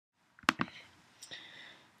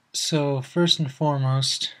So first and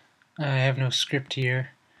foremost, I have no script here,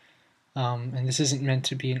 and this isn't meant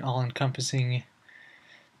to be an all-encompassing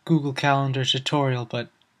Google Calendar tutorial, but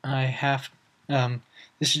I have,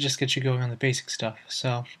 this should just get you going on the basic stuff.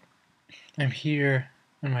 So I'm here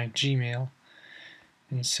on my Gmail,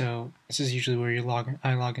 and so this is usually where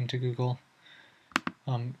I log into Google.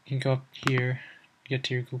 You can go up here, get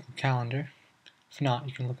to your Google Calendar. If not,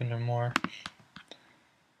 you can look under more.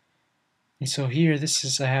 And so here,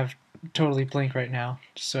 I have totally blank right now,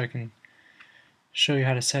 just so I can show you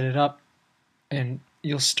how to set it up. And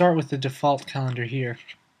you'll start with the default calendar here.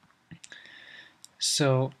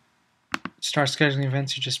 So, start scheduling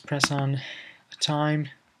events, you just press on a time,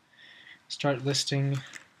 start listing,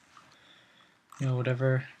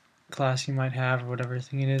 whatever class you might have or whatever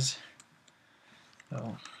thing it is.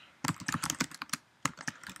 So,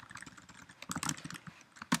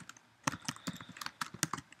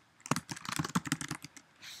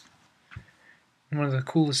 one of the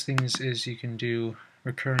coolest things is you can do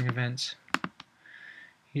recurring events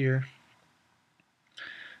here.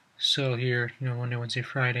 So here, Monday, Wednesday,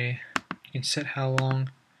 Friday, you can set how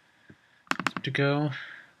long to go.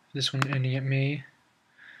 This one ending at May.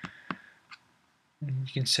 And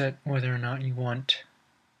you can set whether or not you want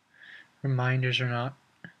reminders or not.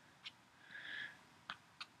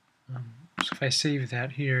 So if I save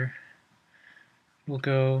that here, we'll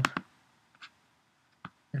go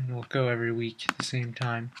every week at the same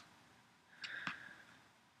time.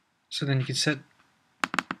 So then you can set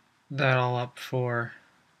that all up for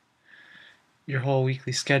your whole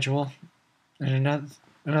weekly schedule. And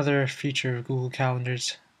another feature of Google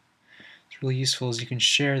Calendars that's really useful is you can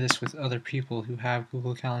share this with other people who have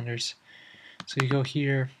Google Calendars. So you go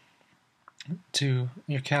here to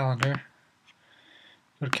your calendar,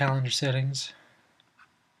 go to calendar settings,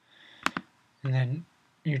 and then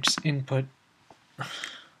you just input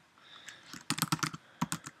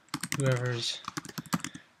whoever's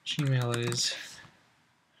Gmail it is,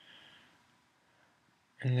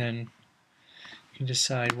 and then you can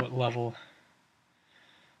decide what level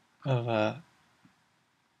of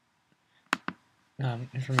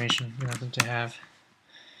information you want them to have.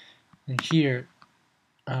 And here,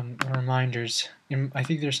 reminders, I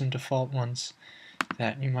think there's some default ones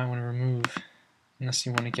that you might want to remove unless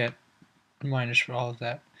you want to get reminders for all of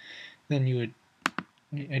that. Then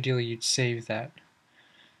ideally you'd save that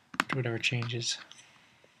to whatever changes.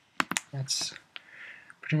 That's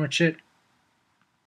pretty much it.